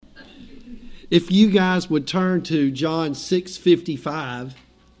If you guys would turn to John 6:55,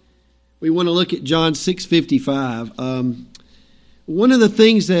 we want to look at John 6:55. One of the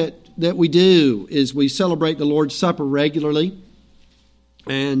things that we do is we celebrate the Lord's Supper regularly.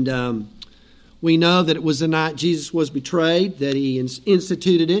 And we know that it was the night Jesus was betrayed, that he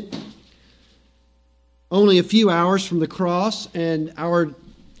instituted it. Only a few hours from the cross, and our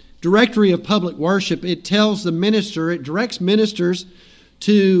directory of public worship, it tells the minister, it directs ministers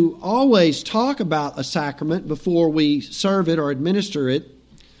to always talk about a sacrament before we serve it or administer it.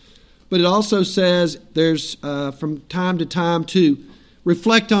 But it also says there's from time to time to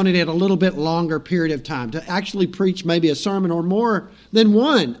reflect on it at a little bit longer period of time, to actually preach maybe a sermon or more than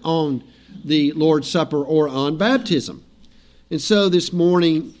one on the Lord's Supper or on baptism. And so this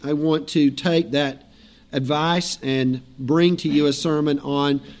morning I want to take that advice and bring to you a sermon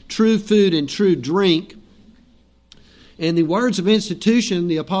on true food and true drink. And the words of institution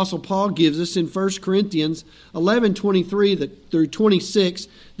the Apostle Paul gives us in 1 Corinthians 11:23 through 26.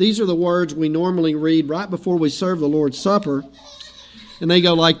 These are the words we normally read right before we serve the Lord's Supper. And they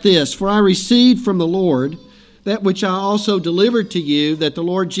go like this: "For I received from the Lord that which I also delivered to you, that the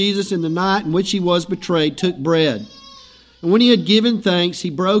Lord Jesus in the night in which he was betrayed took bread. And when he had given thanks,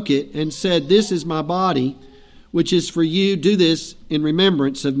 he broke it and said, 'This is my body, which is for you. Do this in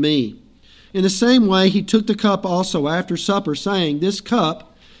remembrance of me.' In the same way, he took the cup also after supper, saying, 'This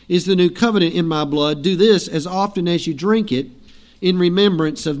cup is the new covenant in my blood. Do this as often as you drink it in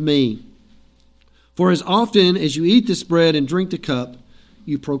remembrance of me. For as often as you eat this bread and drink the cup,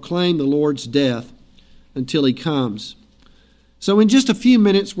 you proclaim the Lord's death until he comes.'" So in just a few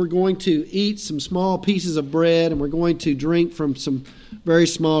minutes, we're going to eat some small pieces of bread and we're going to drink from some very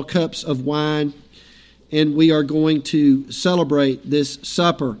small cups of wine, and we are going to celebrate this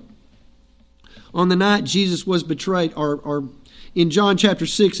supper. On the night Jesus was betrayed, or in John chapter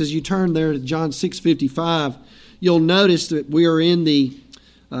 6, as you turn there to John 6:55, you'll notice that we are in the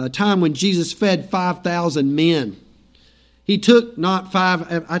time when Jesus fed 5,000 men. He took not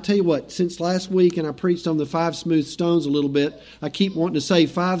five. I tell you what, since last week, and I preached on the 5 smooth stones a little bit, I keep wanting to say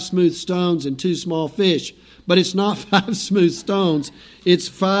 5 smooth stones and 2 small fish. But it's not 5 smooth stones. It's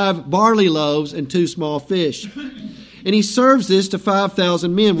 5 barley loaves and 2 small fish. And he serves this to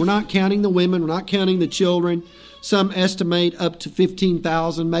 5,000 men. We're not counting the women. We're not counting the children. Some estimate up to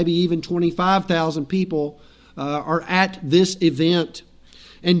 15,000, maybe even 25,000 people are at this event.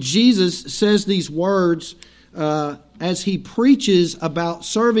 And Jesus says these words as he preaches about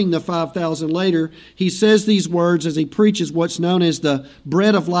serving the 5,000 later. He says these words as he preaches what's known as the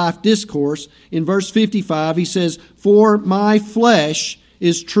Bread of Life discourse. In verse 55, he says, "For my flesh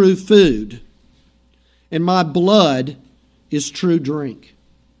is true food, and my blood is true drink."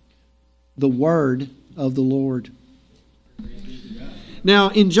 The word of the Lord. Now,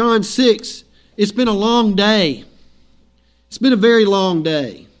 in John 6, it's been a long day. It's been a very long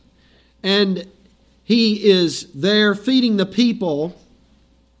day. And he is there feeding the people,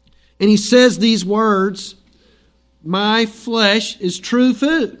 and he says these words, "My flesh is true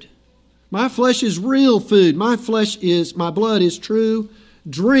food. My flesh is real food. My blood is true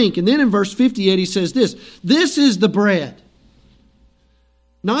drink." And then in verse 58 he says this: "This is the bread."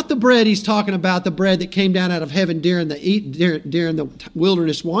 Not the bread he's talking about, the bread that came down out of heaven during the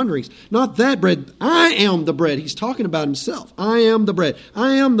wilderness wanderings. Not that bread. I am the bread. He's talking about himself. I am the bread.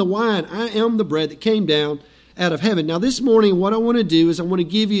 I am the wine. I am the bread that came down out of heaven. Now this morning what I want to do is I want to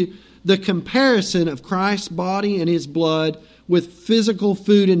give you the comparison of Christ's body and his blood with physical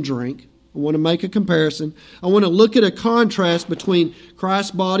food and drink. I want to make a comparison. I want to look at a contrast between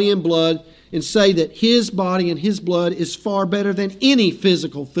Christ's body and blood and say that his body and his blood is far better than any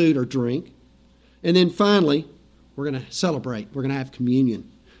physical food or drink. And then finally, we're going to celebrate. We're going to have communion.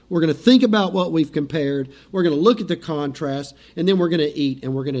 We're going to think about what we've compared. We're going to look at the contrast, and then we're going to eat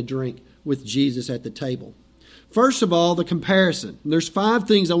and we're going to drink with Jesus at the table. First of all, the comparison. And there's 5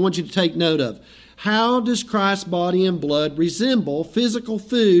 things I want you to take note of. How does Christ's body and blood resemble physical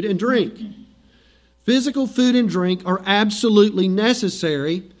food and drink? Physical food and drink are absolutely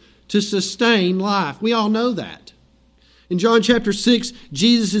necessary to sustain life. We all know that. In John chapter 6,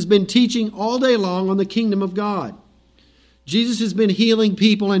 Jesus has been teaching all day long on the kingdom of God. Jesus has been healing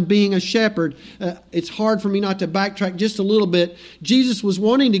people and being a shepherd. It's hard for me not to backtrack just a little bit. Jesus was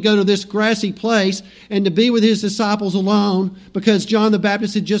wanting to go to this grassy place and to be with his disciples alone because John the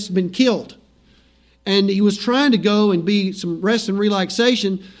Baptist had just been killed. And he was trying to go and be some rest and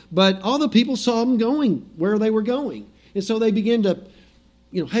relaxation, but all the people saw him going where they were going. And so they began to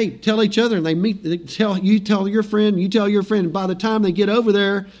hey, tell each other, and you tell your friend, and by the time they get over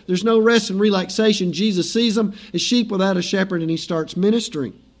there, there's no rest and relaxation. Jesus sees them as sheep without a shepherd, and he starts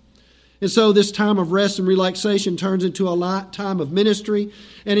ministering. And so this time of rest and relaxation turns into a time of ministry.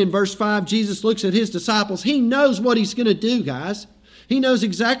 And in verse 5, Jesus looks at his disciples. He knows what he's going to do, guys. He knows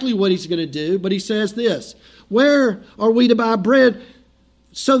exactly what he's going to do. But he says this, where are we to buy bread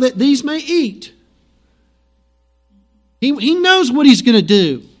so that these may eat? He knows what he's going to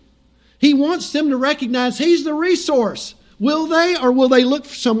do. He wants them to recognize he's the resource. Will they, or will they look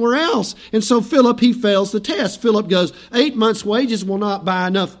somewhere else? And so Philip, he fails the test. Philip goes, 8 months' wages will not buy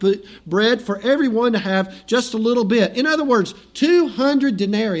enough bread for everyone to have just a little bit. In other words, 200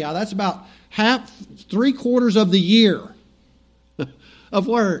 denarii. That's about half, 3/4 of the year of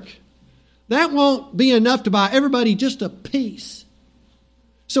work. That won't be enough to buy everybody just a piece.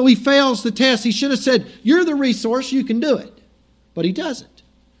 So he fails the test. He should have said, you're the resource, you can do it. But he doesn't.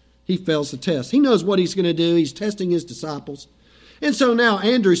 He fails the test. He knows what he's going to do. He's testing his disciples. And so now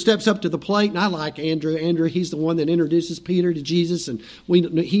Andrew steps up to the plate, and I like Andrew. Andrew, he's the one that introduces Peter to Jesus, and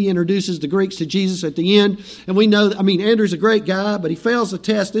he introduces the Greeks to Jesus at the end. And we know, Andrew's a great guy, but he fails the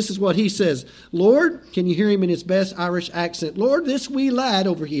test. This is what he says. Lord, can you hear him in his best Irish accent? Lord, this wee lad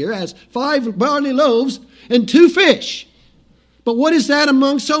over here has 5 barley loaves and 2 fish. But what is that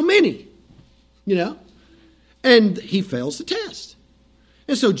among so many? And he fails the test.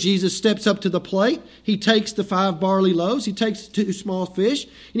 And so Jesus steps up to the plate. He takes the 5 barley loaves. He takes 2 small fish.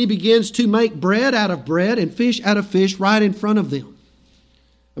 And he begins to make bread out of bread and fish out of fish right in front of them.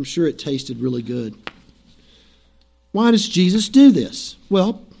 I'm sure it tasted really good. Why does Jesus do this?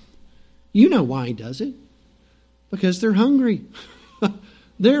 Well, you know why he does it. Because they're hungry.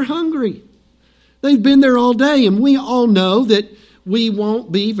 They're hungry. They've been there all day. And we all know that we won't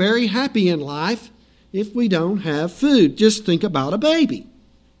be very happy in life if we don't have food. Just think about a baby.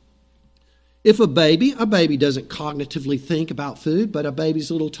 If a baby doesn't cognitively think about food, but a baby's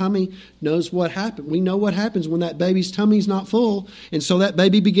little tummy knows what happened. We know what happens when that baby's tummy's not full. And so that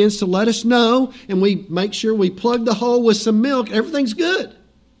baby begins to let us know, and we make sure we plug the hole with some milk. Everything's good.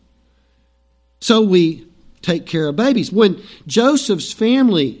 So we take care of babies. When Jacob's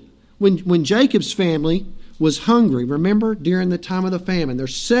family was hungry, remember, during the time of the famine.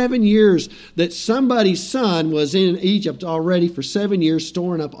 There's 7 years that somebody's son was in Egypt already for 7 years,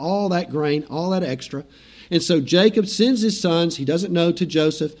 storing up all that grain, all that extra. And so Jacob sends his sons, he doesn't know, to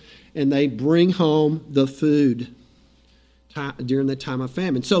Joseph, and they bring home the food during the time of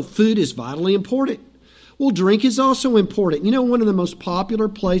famine. So food is vitally important. Well, drink is also important. One of the most popular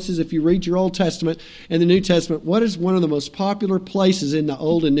places, if you read your Old Testament and the New Testament, what is one of the most popular places in the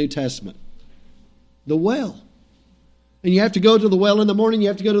Old and New Testament? The well. And you have to go to the well in the morning, you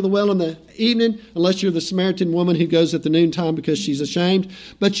have to go to the well in the evening, unless you're the Samaritan woman who goes at the noontime because she's ashamed.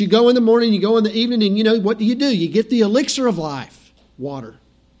 But you go in the morning, you go in the evening, and what do? You get the elixir of life, water.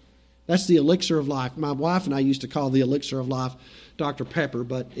 That's the elixir of life. My wife and I used to call the elixir of life Dr. Pepper,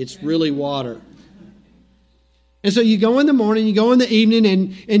 but it's really water. And so you go in the morning, you go in the evening,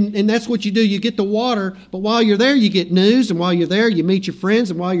 and that's what you do. You get the water, but while you're there, you get news, and while you're there, you meet your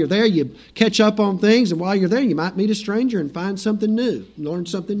friends, and while you're there, you catch up on things, and while you're there, you might meet a stranger and find something new, learn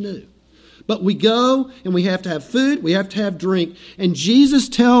something new. But we go, and we have to have food, we have to have drink. And Jesus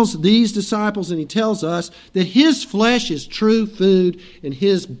tells these disciples, and he tells us, that his flesh is true food, and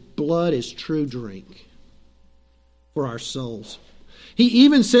his blood is true drink for our souls. He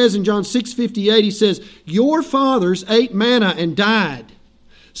even says in John 6:58, he says, your fathers ate manna and died.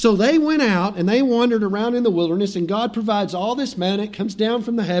 So they went out and they wandered around in the wilderness, and God provides all this manna. It comes down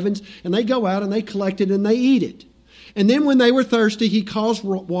from the heavens, and they go out and they collect it and they eat it. And then when they were thirsty, he caused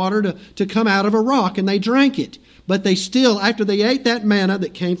water to come out of a rock, and they drank it. But they still, after they ate that manna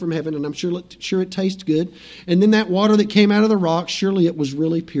that came from heaven, and I'm sure it tastes good, and then that water that came out of the rock, surely it was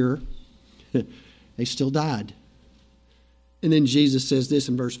really pure, they still died. And then Jesus says this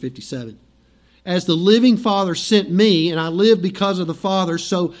in verse 57. As the living Father sent me, and I live because of the Father,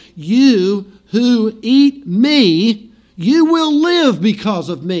 so you who eat me, you will live because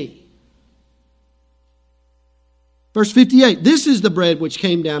of me. Verse 58, this is the bread which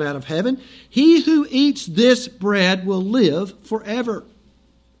came down out of heaven. He who eats this bread will live forever.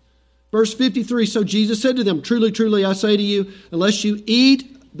 Verse 53, so Jesus said to them, truly, truly, I say to you, unless you eat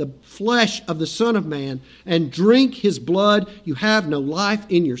the flesh of the Son of Man and drink his blood, you have no life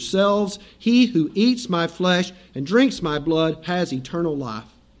in yourselves. He who eats my flesh and drinks my blood has eternal life,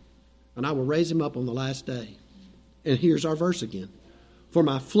 and I will raise him up on the last day. And here's our verse again. For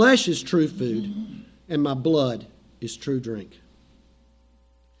my flesh is true food, and my blood is true drink.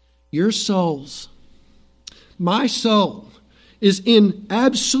 Your souls, my soul, is in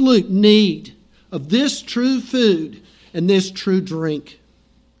absolute need of this true food and this true drink.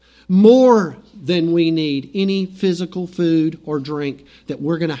 more than we need any physical food or drink that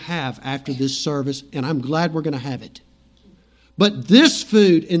we're going to have after this service, and I'm glad we're going to have it. But this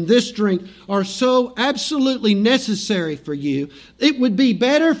food and this drink are so absolutely necessary for you. It would be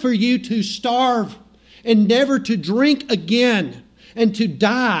better for you to starve and never to drink again and to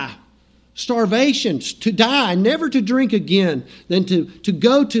die. Starvation, to die, never to drink again, than to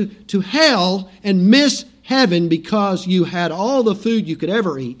go to hell and miss heaven because you had all the food you could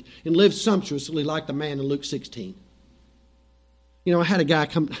ever eat and live sumptuously like the man in Luke 16. You know, I had a guy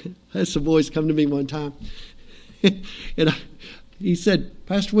had some boys come to me one time, and he said,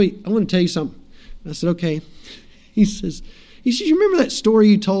 Pastor Wheat, I want to tell you something. I said, okay. He says, you remember that story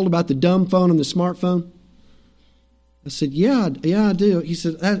you told about the dumb phone and the smartphone? I said, yeah, I do. He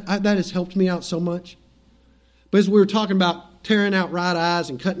said, that has helped me out so much. But as we were talking about tearing out right eyes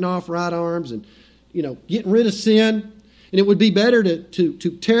and cutting off right arms and, getting rid of sin, and it would be better to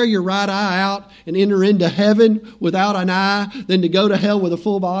tear your right eye out and enter into heaven without an eye than to go to hell with a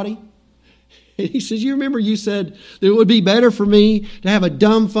full body. And he says, you remember you said that it would be better for me to have a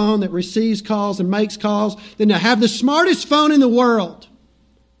dumb phone that receives calls and makes calls than to have the smartest phone in the world.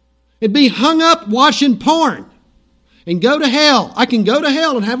 It'd be hung up watching porn and go to hell. I can go to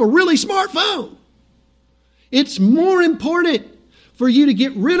hell and have a really smart phone. It's more important for you to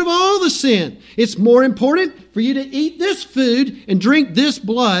get rid of all the sin. It's more important for you to eat this food and drink this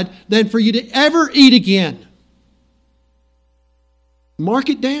blood than for you to ever eat again. Mark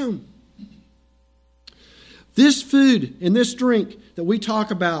it down. This food and this drink that we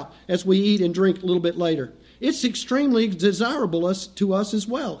talk about as we eat and drink a little bit later, it's extremely desirable to us as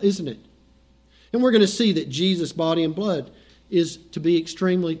well, isn't it? And we're going to see that Jesus' body and blood is to be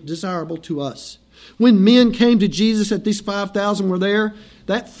extremely desirable to us. When men came to Jesus, at these 5,000 were there,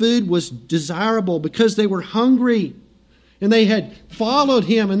 that food was desirable because they were hungry and they had followed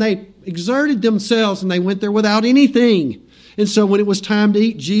him and they exerted themselves and they went there without anything. And so when it was time to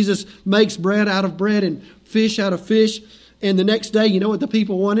eat, Jesus makes bread out of bread and fish out of fish. And the next day, you know what the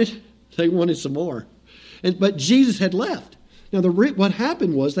people wanted? They wanted some more. But Jesus had left. Now, what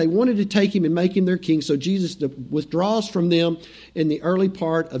happened was they wanted to take him and make him their king, so Jesus withdraws from them in the early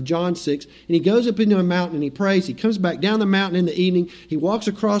part of John 6, and he goes up into a mountain and he prays. He comes back down the mountain in the evening. He walks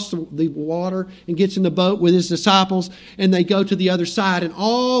across the water and gets in the boat with his disciples, and they go to the other side. And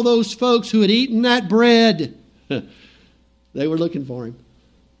all those folks who had eaten that bread, they were looking for him.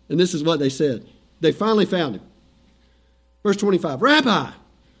 And this is what they said. They finally found him. Verse 25, Rabbi,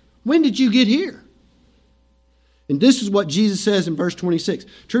 when did you get here? And this is what Jesus says in verse 26.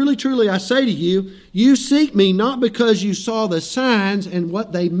 Truly, truly, I say to you, you seek me not because you saw the signs and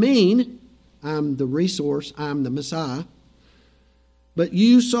what they mean. I'm the resource. I'm the Messiah. But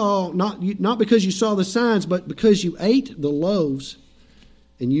you saw, not because you saw the signs, but because you ate the loaves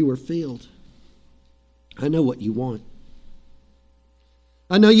and you were filled. I know what you want.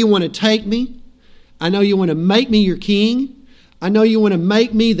 I know you want to take me. I know you want to make me your king. I know you want to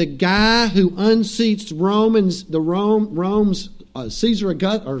make me the guy who unseats Rome's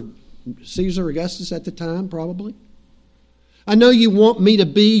Caesar Augustus at the time, probably. I know you want me to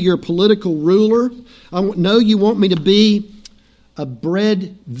be your political ruler. I know you want me to be a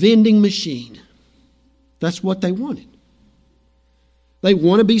bread vending machine. That's what they wanted. They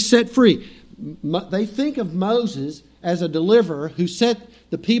want to be set free. They think of Moses as a deliverer who set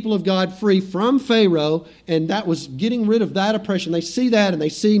the people of God free from Pharaoh, and that was getting rid of that oppression. They see that, and they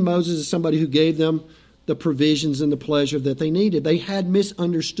see Moses as somebody who gave them the provisions and the pleasure that they needed. They had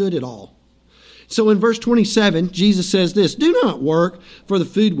misunderstood it all. So in verse 27, Jesus says this, do not work for the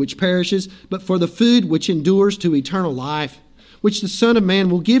food which perishes, but for the food which endures to eternal life, which the Son of Man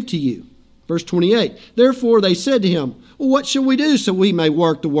will give to you. Verse 28, therefore they said to him, well, what shall we do so we may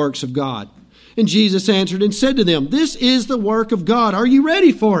work the works of God? And Jesus answered and said to them, this is the work of God. Are you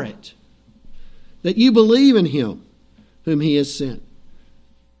ready for it? That you believe in him whom he has sent.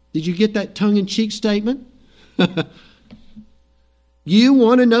 Did you get that tongue-in-cheek statement? You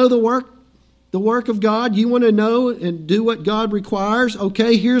want to know the work of God? You want to know and do what God requires?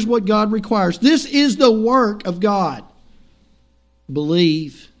 Okay, here's what God requires. This is the work of God.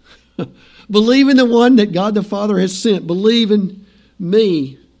 Believe. Believe in the one that God the Father has sent. Believe in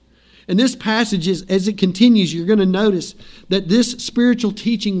me. And this passage, as it continues, you're going to notice that this spiritual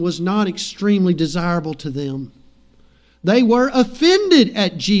teaching was not extremely desirable to them. They were offended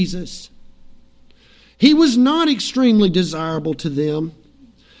at Jesus. He was not extremely desirable to them.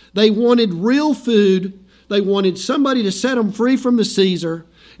 They wanted real food. They wanted somebody to set them free from the Caesar.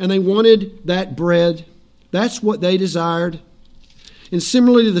 And they wanted that bread. That's what they desired. And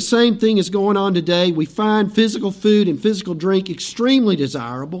similarly, the same thing is going on today. We find physical food and physical drink extremely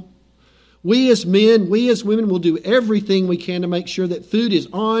desirable. We as men, we as women will do everything we can to make sure that food is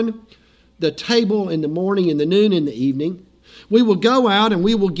on the table in the morning, in the noon, in the evening. We will go out and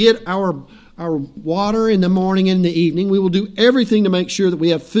we will get our water in the morning and in the evening. We will do everything to make sure that we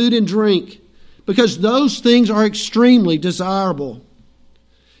have food and drink, because those things are extremely desirable.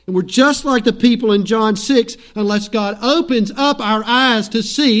 And we're just like the people in John 6 unless God opens up our eyes to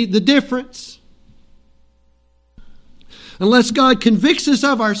see the difference. Unless God convicts us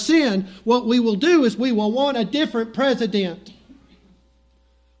of our sin, what we will do is we will want a different president.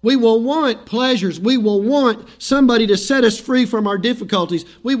 We will want pleasures. We will want somebody to set us free from our difficulties.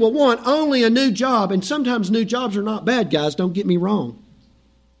 We will want only a new job. And sometimes new jobs are not bad, guys. Don't get me wrong.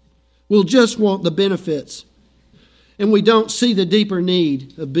 We'll just want the benefits. And we don't see the deeper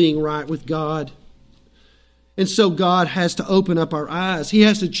need of being right with God. And so God has to open up our eyes. He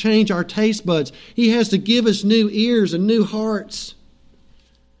has to change our taste buds. He has to give us new ears and new hearts.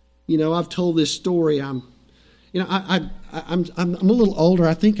 You know, I've told this story. I'm a little older.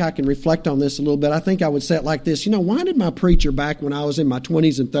 I think I can reflect on this a little bit. I think I would say it like this. You know, why did my preacher back when I was in my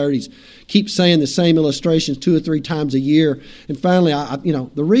 20s and 30s keep saying the same illustrations 2 or 3 times a year? And finally,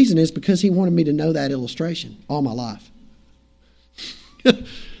 the reason is because he wanted me to know that illustration all my life.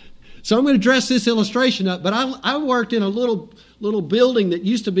 So I'm going to dress this illustration up, but I worked in a little building that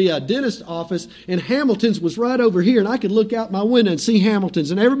used to be a dentist office, and Hamilton's was right over here, and I could look out my window and see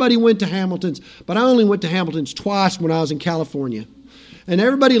Hamilton's, and everybody went to Hamilton's, but I only went to Hamilton's twice when I was in California. And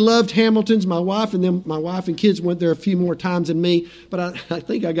everybody loved Hamilton's. My wife and kids went there a few more times than me, but I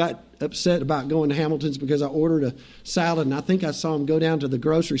think I got upset about going to Hamilton's because I ordered a salad, and I think I saw them go down to the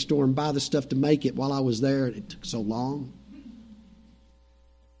grocery store and buy the stuff to make it while I was there, and it took so long.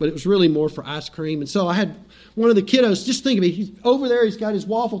 But it was really more for ice cream. And so I had one of the kiddos, just think of it, he's over there, he's got his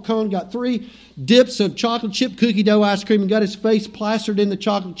waffle cone, got 3 dips of chocolate chip cookie dough ice cream, and got his face plastered in the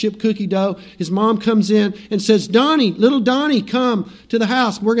chocolate chip cookie dough. His mom comes in and says, little Donnie, come to the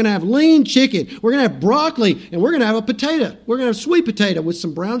house. We're going to have lean chicken. We're going to have broccoli, and we're going to have a potato. We're going to have sweet potato with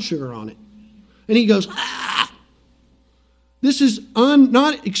some brown sugar on it. And he goes, ah! This is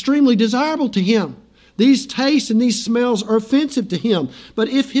not extremely desirable to him. These tastes and these smells are offensive to him. But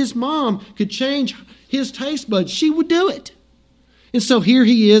if his mom could change his taste buds, she would do it. And so here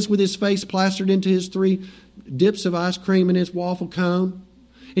he is with his face plastered into his 3 dips of ice cream and his waffle cone.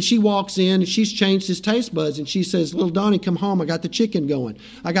 And she walks in and she's changed his taste buds. And she says, little Donnie, come home. I got the chicken going.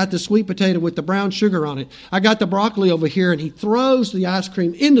 I got the sweet potato with the brown sugar on it. I got the broccoli over here. And he throws the ice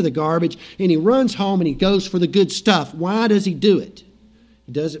cream into the garbage and he runs home and he goes for the good stuff. Why does he do it?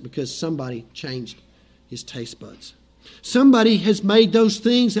 He does it because somebody changed his taste buds. Somebody has made those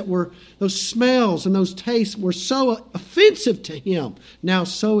things that were, those smells and those tastes were so offensive to him, now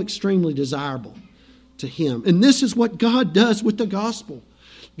so extremely desirable to him. And this is what God does with the gospel.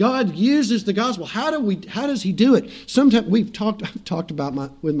 God uses the gospel. How does he do it? Sometimes I've talked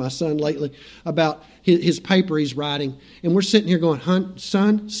about with my son lately about his paper he's writing, and we're sitting here going,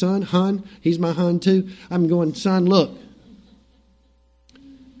 son, hun, he's my hun too. I'm going, son, look,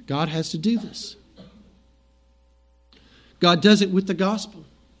 God has to do this. God does it with the gospel.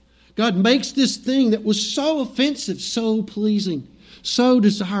 God makes this thing that was so offensive, so pleasing, so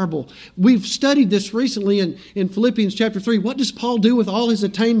desirable. We've studied this recently in Philippians chapter 3. What does Paul do with all his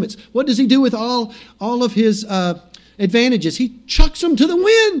attainments? What does he do with all of his advantages? He chucks them to the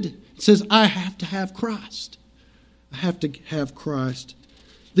wind. He says, I have to have Christ. I have to have Christ.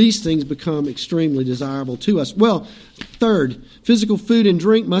 These things become extremely desirable to us. Well, third, physical food and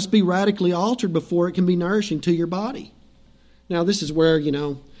drink must be radically altered before it can be nourishing to your body. Now, this is where,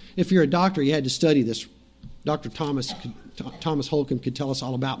 if you're a doctor, you had to study this. Dr. Thomas Holcomb could tell us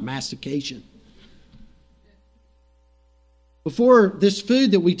all about mastication. Before this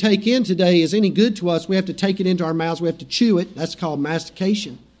food that we take in today is any good to us, we have to take it into our mouths. We have to chew it. That's called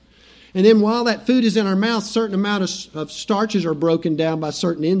mastication. And then while that food is in our mouth, a certain amount of starches are broken down by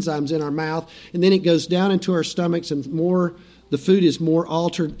certain enzymes in our mouth. And then it goes down into our stomachs, and the food is more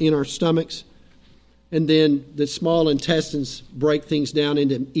altered in our stomachs. And then the small intestines break things down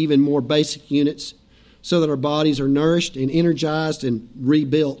into even more basic units so that our bodies are nourished and energized and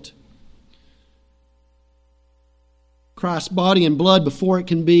rebuilt. Christ's body and blood, before it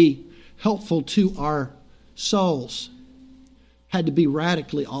can be helpful to our souls, had to be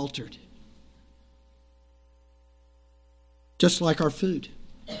radically altered. Just like our food.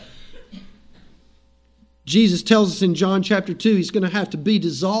 Jesus tells us in John chapter 2, he's going to have to be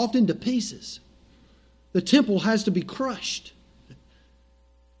dissolved into pieces. The temple has to be crushed.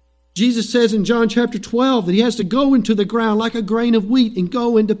 Jesus says in John chapter 12 that he has to go into the ground like a grain of wheat and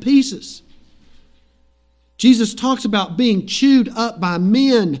go into pieces. Jesus talks about being chewed up by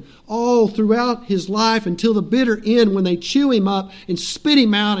men all throughout his life until the bitter end when they chew him up and spit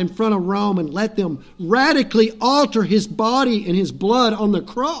him out in front of Rome and let them radically alter his body and his blood on the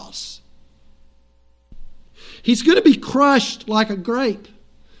cross. He's going to be crushed like a grape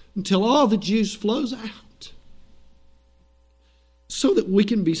until all the juice flows out so that we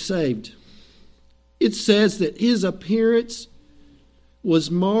can be saved. It says that his appearance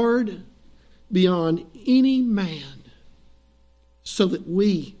was marred beyond any man, so that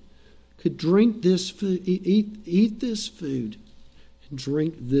we could drink this food, eat this food, and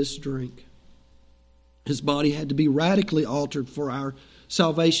drink this drink. His body had to be radically altered for our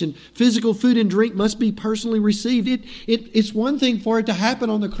salvation. Physical food and drink must be personally received. It's one thing for it to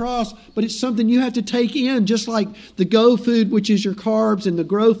happen on the cross, but it's something you have to take in, just like the go food, which is your carbs, and the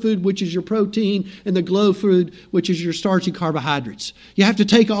grow food, which is your protein, and the glow food, which is your starchy carbohydrates. You have to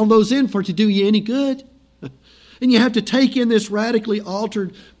take all those in for it to do you any good. And you have to take in this radically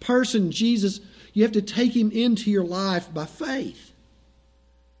altered person, Jesus. You have to take him into your life by faith.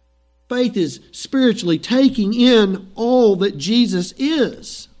 Faith is spiritually taking in all that Jesus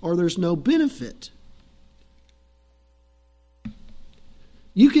is, or there's no benefit.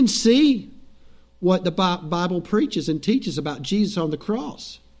 You can see what the Bible preaches and teaches about Jesus on the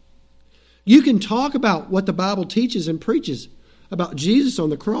cross. You can talk about what the Bible teaches and preaches about Jesus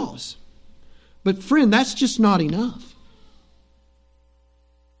on the cross. But friend, that's just not enough.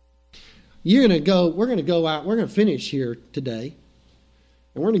 We're going to go out, we're going to finish here today.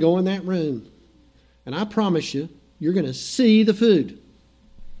 And we're going to go in that room. And I promise you, you're going to see the food.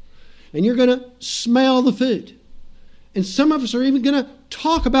 And you're going to smell the food. And some of us are even going to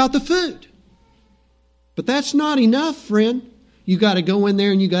talk about the food. But that's not enough, friend. You got to go in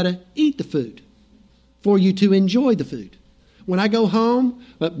there and you got to eat the food for you to enjoy the food. When I go home,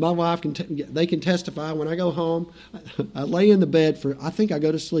 my wife they can testify. When I go home, I lay in the bed I think I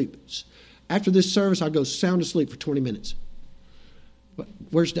go to sleep. After this service, I go sound asleep for 20 minutes.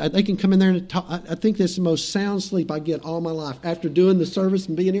 They can come in there and talk. I think this is the most sound sleep I get all my life. After doing the service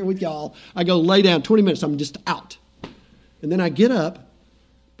and being here with y'all, I go lay down 20 minutes. I'm just out. And then I get up.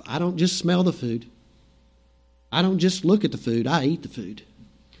 I don't just smell the food. I don't just look at the food. I eat the food.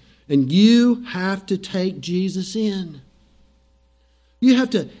 And you have to take Jesus in. You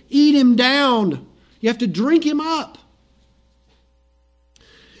have to eat him down. You have to drink him up.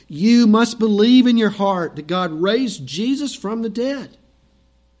 You must believe in your heart that God raised Jesus from the dead.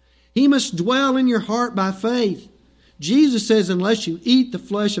 He must dwell in your heart by faith. Jesus says, unless you eat the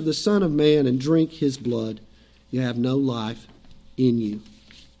flesh of the Son of Man and drink his blood, you have no life in you.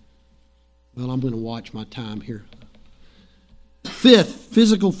 Well, I'm going to watch my time here. Fifth,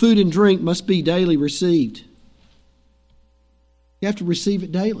 physical food and drink must be daily received. You have to receive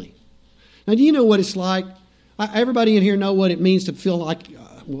it daily. Now, do you know what it's like? Everybody in here know what it means to feel like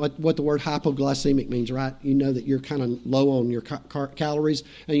what the word hypoglycemic means, right? You know that you're kind of low on your calories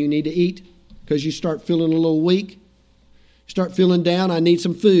and you need to eat because you start feeling a little weak. Start feeling down. I need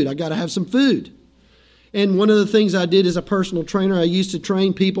some food. I got to have some food. And one of the things I did as a personal trainer, I used to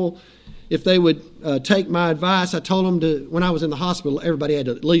train people if they would take my advice. I told them to, when I was in the hospital, everybody had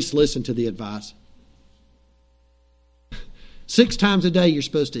to at least listen to the advice. 6 times a day you're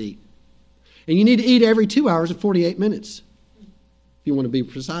supposed to eat. And you need to eat every 2 hours and 48 minutes. If you want to be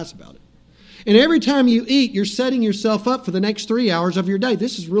precise about it. And every time you eat, you're setting yourself up for the next 3 hours of your day.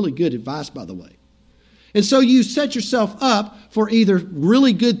 This is really good advice, by the way. And so you set yourself up for either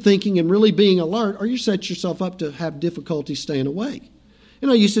really good thinking and really being alert, or you set yourself up to have difficulty staying awake.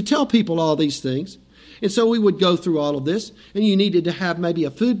 And I used to tell people all these things. And so we would go through all of this, and you needed to have maybe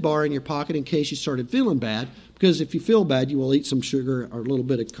a food bar in your pocket in case you started feeling bad. Because if you feel bad, you will eat some sugar or a little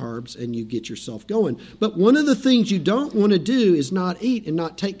bit of carbs and you get yourself going. But one of the things you don't want to do is not eat and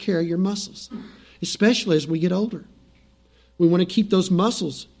not take care of your muscles, especially as we get older. We want to keep those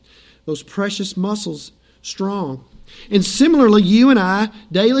muscles, those precious muscles, strong. And similarly, you and I,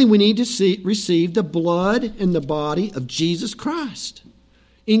 daily we need to receive the blood and the body of Jesus Christ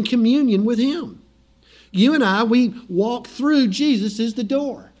in communion with him. You and I, we walk through Jesus is the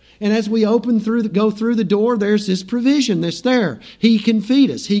door. And as we go through the door, there's this provision that's there. He can feed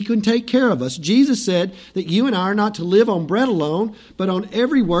us. He can take care of us. Jesus said that you and I are not to live on bread alone, but on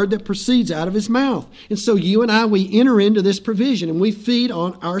every word that proceeds out of his mouth. And so you and I, we enter into this provision and we feed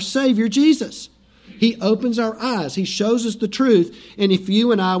on our Savior, Jesus. He opens our eyes. He shows us the truth. And if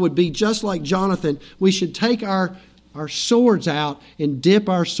you and I would be just like Jonathan, we should take our swords out and dip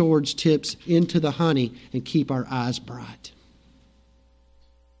our swords tips into the honey and keep our eyes bright.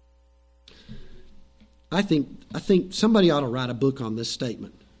 I think somebody ought to write a book on this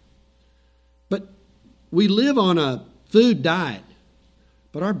statement. But we live on a food diet,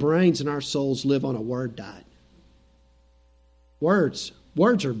 but our brains and our souls live on a word diet. Words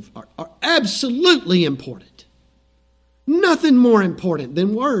are absolutely important. Nothing more important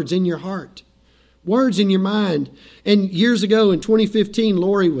than words in your heart, words in your mind. And years ago in 2015,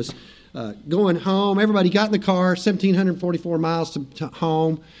 Lori was going home. Everybody got in the car, 1,744 miles to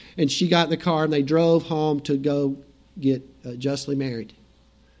home, and she got in the car and they drove home to go get justly married.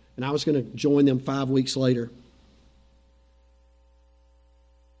 And I was going to join them 5 weeks later.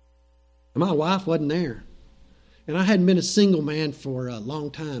 And my wife wasn't there. And I hadn't been a single man for a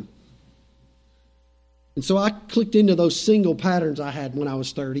long time. And so I clicked into those single patterns I had when I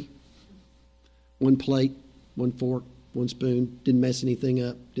was 30. One plate, one fork, one spoon. Didn't mess anything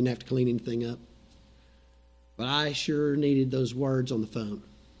up. Didn't have to clean anything up. But I sure needed those words on the phone.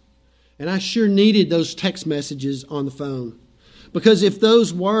 And I sure needed those text messages on the phone. Because if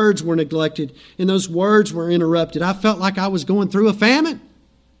those words were neglected and those words were interrupted, I felt like I was going through a famine.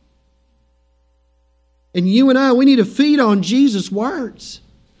 And you and I, we need to feed on Jesus' words.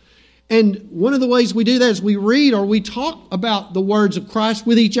 And one of the ways we do that is we read or we talk about the words of Christ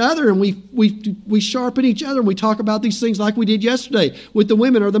with each other, and we sharpen each other, and we talk about these things like we did yesterday with the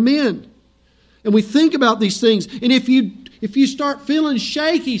women or the men. And we think about these things. And if you start feeling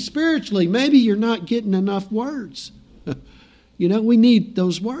shaky spiritually, maybe you're not getting enough words. We need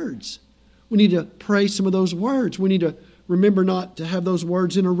those words. We need to pray some of those words. We need to remember not to have those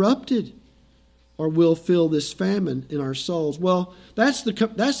words interrupted, or we'll feel this famine in our souls. Well, that's the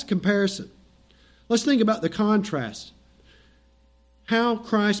comparison. Let's think about the contrast. How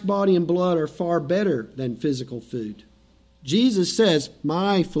Christ's body and blood are far better than physical food. Jesus says,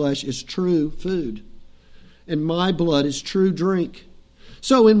 my flesh is true food, and my blood is true drink.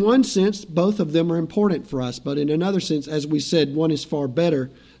 So in one sense, both of them are important for us. But in another sense, as we said, one is far better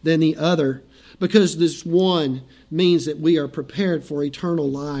than the other, because this one means that we are prepared for eternal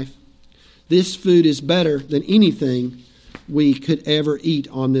life. This food is better than anything we could ever eat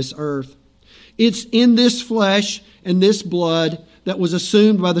on this earth. It's in this flesh and this blood that was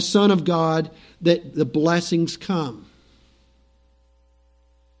assumed by the Son of God that the blessings come.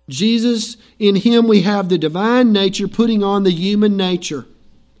 Jesus, in Him we have the divine nature putting on the human nature.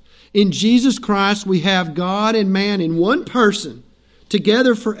 In Jesus Christ we have God and man in one person,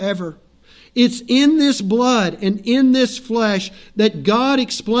 together forever. It's in this blood and in this flesh that God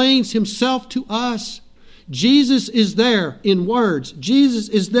explains Himself to us. Jesus is there in words. Jesus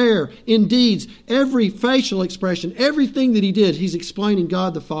is there in deeds. Every facial expression, everything that He did, He's explaining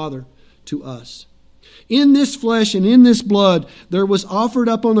God the Father to us. In this flesh and in this blood, there was offered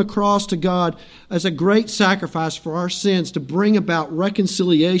up on the cross to God as a great sacrifice for our sins to bring about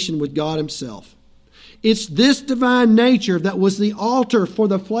reconciliation with God Himself. It's this divine nature that was the altar for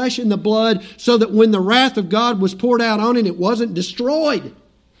the flesh and the blood, so that when the wrath of God was poured out on it wasn't destroyed.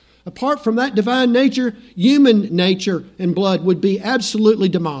 Apart from that divine nature, human nature and blood would be absolutely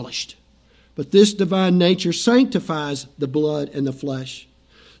demolished. But this divine nature sanctifies the blood and the flesh,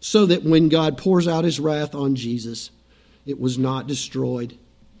 so that when God pours out His wrath on Jesus, it was not destroyed.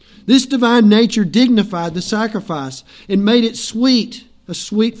 This divine nature dignified the sacrifice and made it sweet, a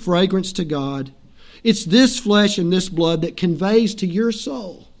sweet fragrance to God. It's this flesh and this blood that conveys to your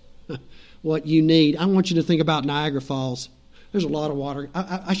soul what you need. I want you to think about Niagara Falls. There's a lot of water.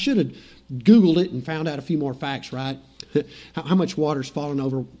 I should have Googled it and found out a few more facts, right? How much water's falling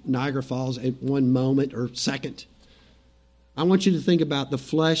over Niagara Falls at one moment or second. I want you to think about the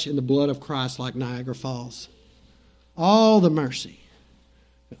flesh and the blood of Christ like Niagara Falls. All the mercy,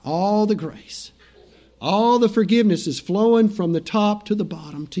 all the grace, all the forgiveness is flowing from the top to the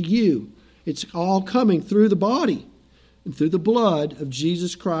bottom to you. It's all coming through the body and through the blood of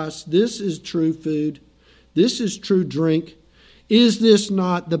Jesus Christ. This is true food. This is true drink. Is this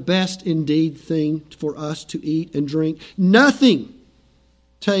not the best indeed thing for us to eat and drink? Nothing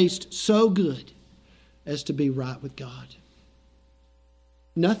tastes so good as to be right with God.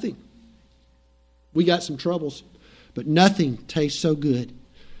 Nothing. We got some troubles, but nothing tastes so good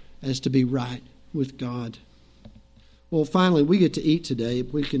as to be right with God. Well, finally, we get to eat today.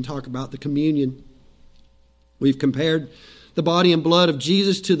 We can talk about the communion. We've compared the body and blood of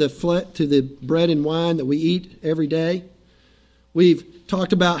Jesus to the bread and wine that we eat every day. We've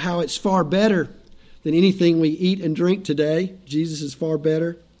talked about how it's far better than anything we eat and drink today. Jesus is far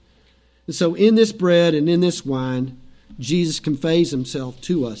better. And so in this bread and in this wine, Jesus conveys Himself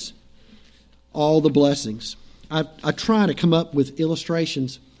to us, all the blessings. I try to come up with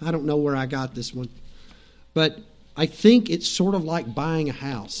illustrations. I don't know where I got this one, but I think it's sort of like buying a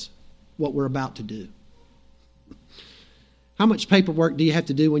house, what we're about to do. How much paperwork do you have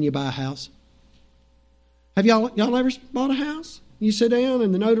to do when you buy a house? Have y'all ever bought a house? You sit down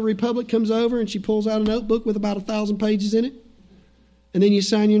and the notary public comes over and she pulls out a notebook with about 1,000 pages in it. And then you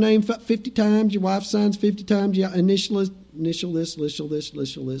sign your name 50 times. Your wife signs 50 times. You initial this, initial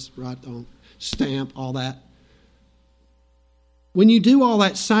this, right on. Stamp, all that. When you do all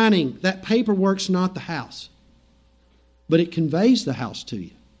that signing, that paperwork's not the house, but it conveys the house to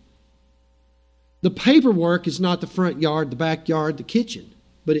you. The paperwork is not the front yard, the backyard, the kitchen,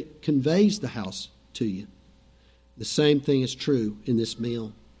 but it conveys the house to you. The same thing is true in this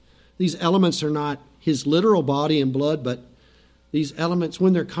meal. These elements are not his literal body and blood, but these elements,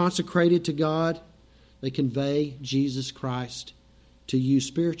 when they're consecrated to God, they convey Jesus Christ to you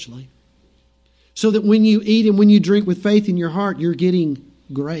spiritually. So that when you eat and when you drink with faith in your heart, you're getting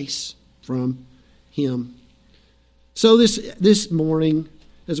grace from him. So this morning,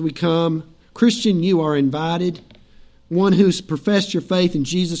 as we come, Christian, you are invited. One who's professed your faith in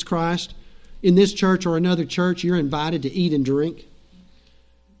Jesus Christ, in this church or another church, you're invited to eat and drink.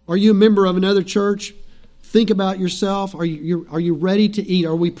 Are you a member of another church? Think about yourself. Are you ready to eat?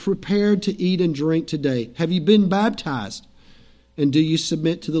 Are we prepared to eat and drink today? Have you been baptized? And do you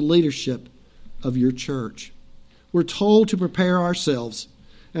submit to the leadership of your church? We're told to prepare ourselves.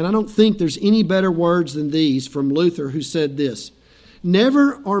 And I don't think there's any better words than these from Luther, who said this: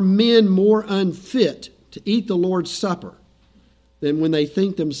 "Never are men more unfit to eat the Lord's Supper than when they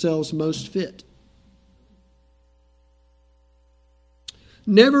think themselves most fit."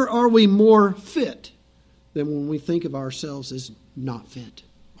 Never are we more fit than when we think of ourselves as not fit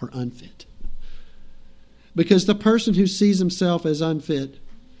or unfit. Because the person who sees himself as unfit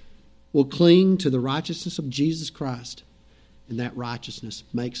will cling to the righteousness of Jesus Christ, and that righteousness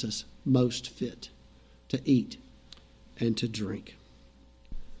makes us most fit to eat and to drink.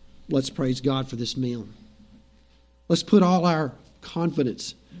 Let's praise God for this meal. Let's put all our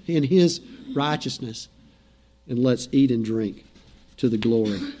confidence in his righteousness, and let's eat and drink to the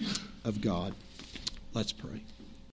glory of God. Let's pray.